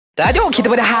Tajuk kita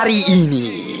pada hari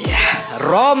ini,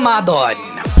 Ramadan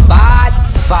Part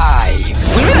 5.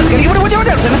 Sekali kepada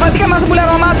wajah-wajah saya pastikan masa bulan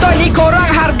Ramadan ni korang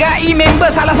hargai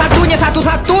member salah satunya,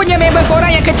 satu-satunya member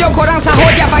korang yang kejut korang sahur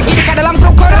tiap pagi dekat dalam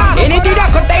grup korang. Ini tidak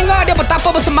kau tengok dia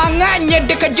betapa bersemangatnya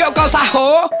dia kejut kau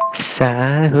sahur.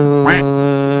 Sahur,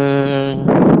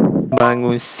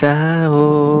 bangun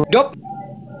sahur. Dop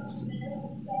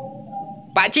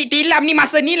Pakcik tilam ni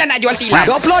masa ni lah nak jual tilam.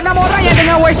 26 orang yang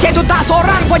dengar voice chat tu tak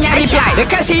seorang pun yang reply.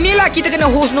 Dekat sini lah kita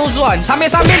kena husnuzon.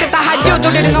 Sambil-sambil dia tahajud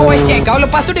tu dia dengar voice chat kau.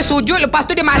 Lepas tu dia sujud, lepas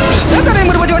tu dia mati. Serta yang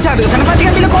berbaca-baca tu sana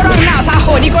pastikan bila korang nak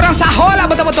sahur ni korang sahur lah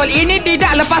betul-betul. Ini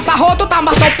tidak lepas sahur tu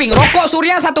tambah topping. Rokok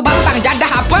Suria satu batang,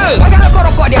 jadah apa? Kau kalau kau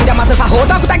rokok dia macam masa sahur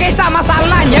tu aku tak kisah.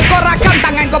 Masalahnya kau rakam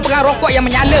tangan kau pegang rokok yang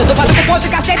menyala tu. Lepas tu kau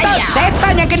post dekat status.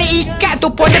 Setan yang kena ikat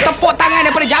tu pun dia tepuk tangan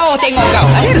daripada jauh tengok kau.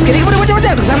 Akhir sekali kepada baca-baca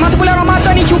tu sana masa bulan Ramadan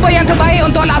ni cuba yang terbaik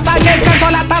untuk laksanakan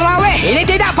solat tarawih. Ini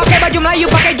tidak pakai baju Melayu,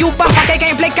 pakai jubah, pakai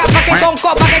kain flipaclip, pakai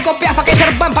songkok, pakai kopiah, pakai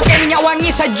serban, pakai minyak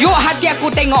wangi. Sejuk hati aku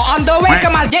tengok on the way ke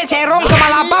masjid, serong ke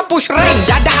Malaba, push rank,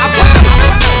 jadah apa?